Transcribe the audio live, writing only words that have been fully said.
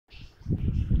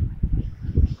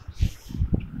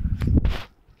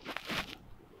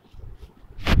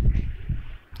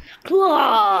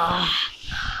Whoa.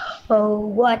 Oh,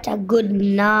 what a good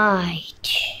night.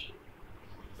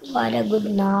 What a good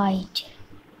night.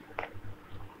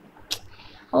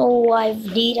 Oh, I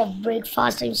need a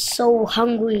breakfast. I'm so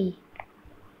hungry.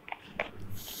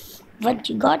 What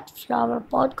you got? Flower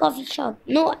pot coffee shop?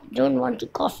 No, I don't want to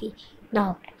coffee.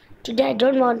 No, today I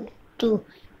don't want to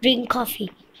drink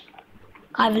coffee.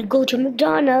 I will go to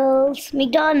McDonald's.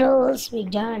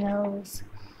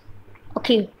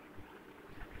 Okay.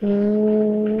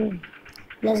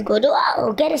 Let's go to...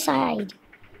 Oh, get aside.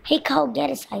 Hey, cow,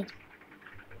 get aside.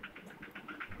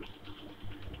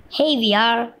 Hey, we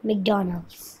are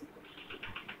McDonald's.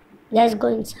 Let's go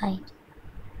inside.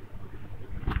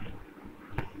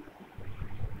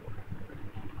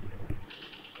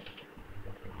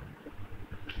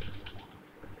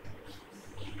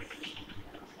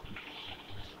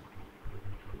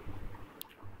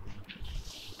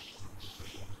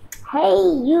 Hey,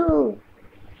 you.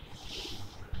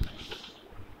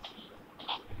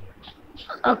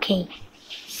 Okay.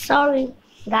 Sorry,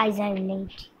 guys, I'm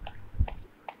late.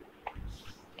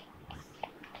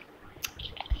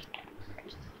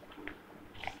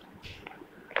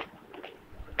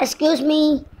 Excuse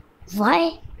me,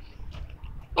 why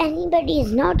anybody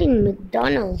is not in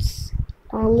McDonald's?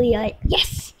 Only I.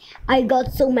 Yes, I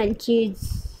got so many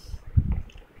kids.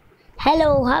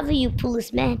 Hello, how are you,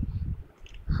 policeman?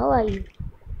 How are you?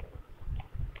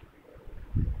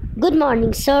 Good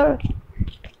morning, sir.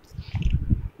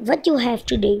 What you have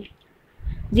today?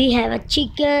 We have a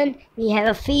chicken, we have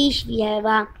a fish, we have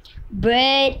a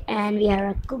bread, and we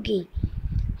have a cookie.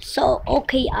 So,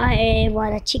 okay, I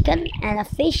want a chicken and a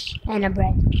fish and a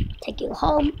bread. Take you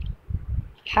home.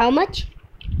 How much?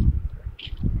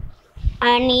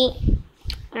 Only,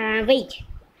 wait.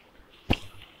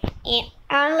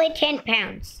 Only 10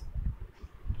 pounds.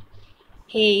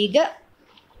 Here you go.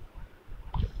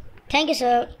 Thank you,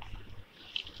 sir.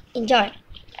 Enjoy.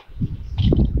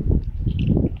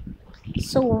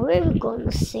 So, where are we going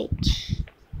to sit?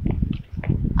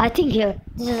 I think here.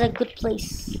 This is a good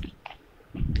place.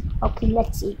 Okay,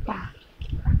 let's eat now.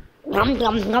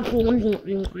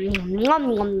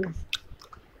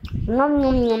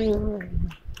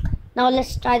 Now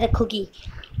let's try the cookie.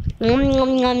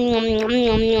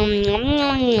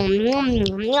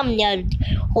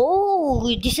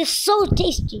 Oh, this is so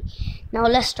tasty. Now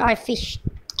let's try fish.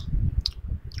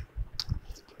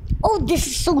 Oh, this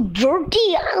is so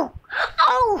dirty.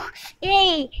 Oh,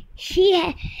 hey,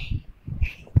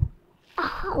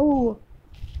 oh.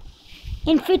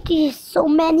 In fish it is so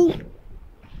many.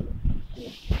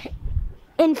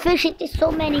 In fish it is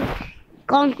so many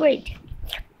concrete.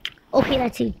 Okay,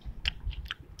 let's see.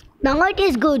 Now it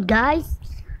is good, guys.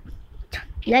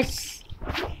 Let's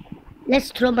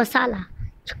throw masala.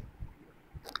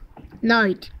 Now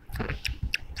it.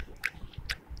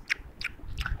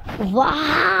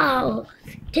 Wow,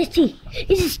 tasty.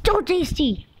 This is so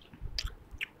tasty.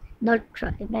 Now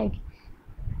try that.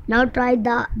 Now try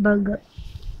the burger.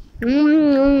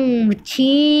 Cheeseburger.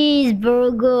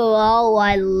 Oh,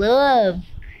 I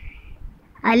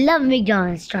love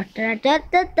McDonald's.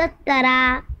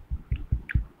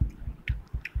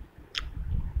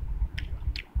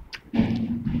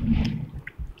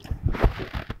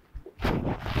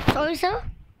 Sorry, sir.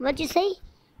 What you say?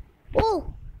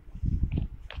 Oh,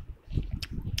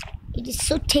 it is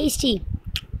so tasty.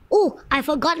 Oh, I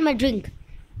forgot my drink.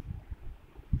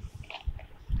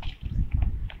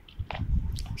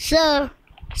 Sir,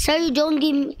 you don't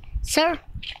give me... Sir,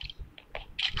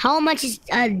 how much is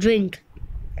a drink?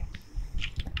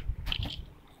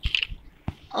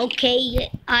 Okay,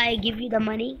 I give you the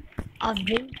money of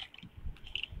drink.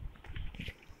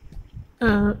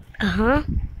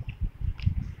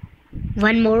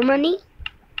 One more money?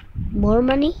 More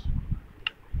money?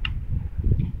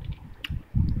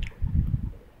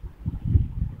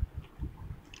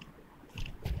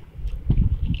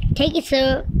 Take it,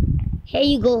 sir. Here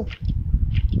you go.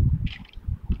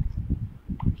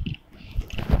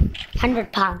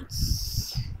 100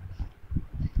 pounds.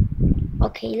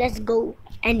 Okay, let's go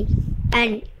and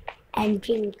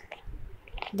drink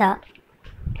the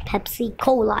Pepsi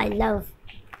Cola I love.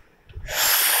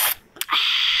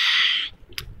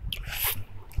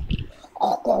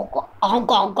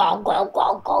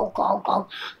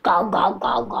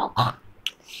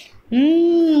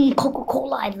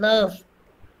 Coca-Cola I love.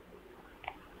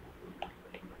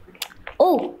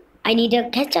 Oh, I need a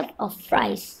ketchup of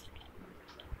fries.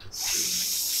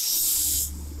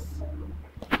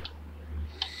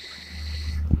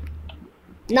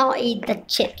 Now eat the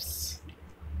chips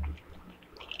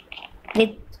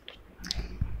with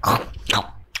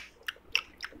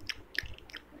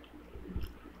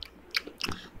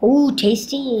Oh,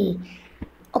 tasty.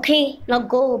 Okay, now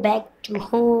go back to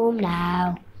home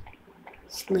now.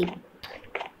 Sleep.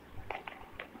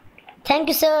 Thank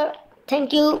you, sir.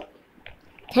 Thank you.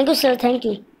 Thank you, sir. Thank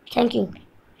you. Thank you.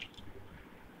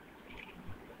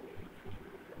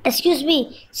 Excuse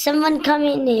me. Someone come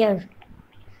in here.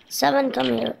 Someone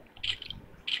come here.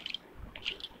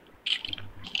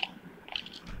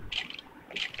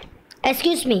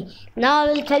 Excuse me. Now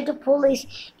I will tell the police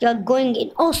you are going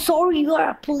in. Oh, sorry, you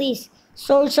are a police.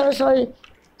 Sorry.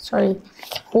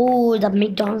 Oh, the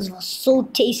McDonald's was so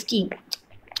tasty.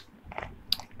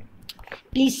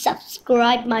 Please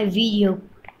subscribe my video.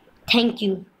 Thank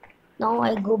you. Now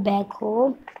I go back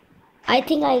home. I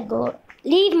think I go.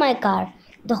 Leave my car.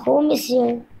 The home is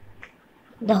here.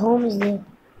 The home is there.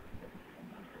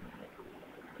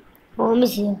 Home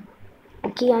is here.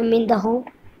 Okay, I'm in the home.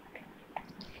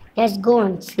 Let's go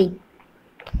and sleep.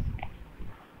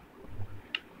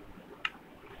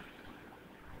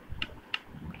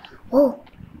 Oh,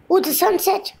 the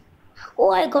sunset.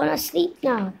 Oh, I'm gonna sleep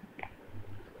now.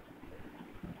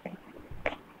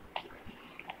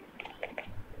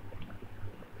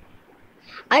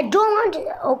 I don't want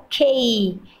to.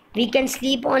 Okay, we can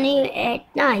sleep only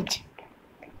at night.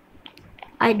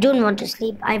 I don't want to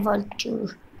sleep. I want to.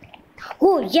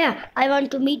 Oh, yeah, I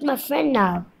want to meet my friend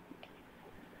now.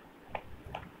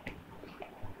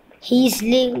 He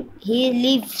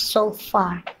lives so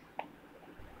far.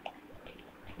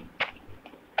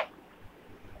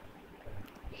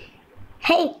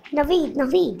 Hey,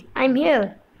 Naveed, I'm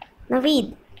here.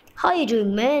 Naveed, how you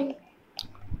doing, man?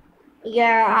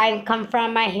 Yeah, I've come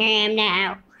from my home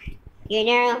now. You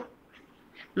know,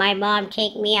 my mom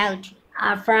take me out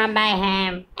from my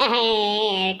home.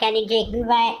 Can you take me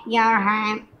by your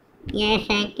home? Yes,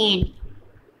 I can.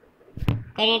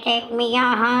 Can you take me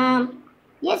your home?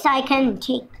 Yes, I can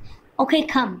take. Okay,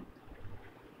 come.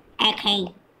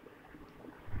 Okay.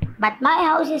 But my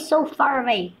house is so far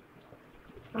away.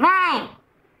 Why?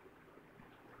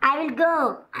 I will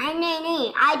go. I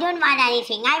don't want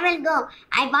anything. I will go.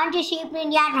 I want to sleep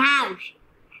in your house.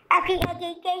 Okay,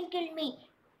 can't kill me.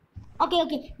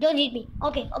 Okay, don't hit me.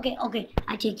 Okay.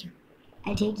 I take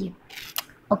you.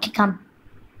 Okay, come.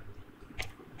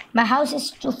 My house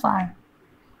is too far.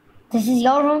 This is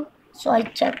your room, so I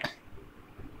check.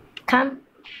 Come.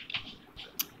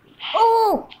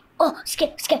 Oh,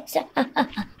 skip.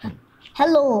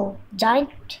 Hello,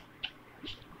 giant.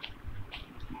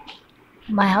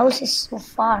 My house is so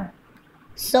far.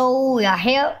 So we are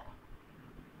here.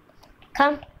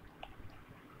 Come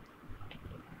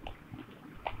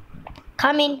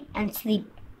in and sleep.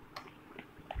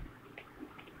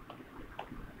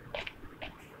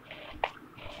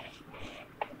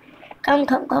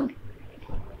 Come.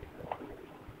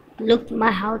 Look,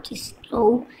 my house is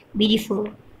so beautiful.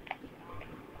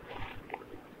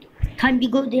 Can we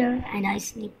go there and I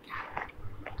sleep?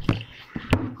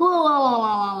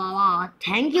 Whoa.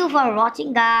 Thank you for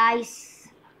watching, guys.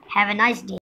 Have a nice day.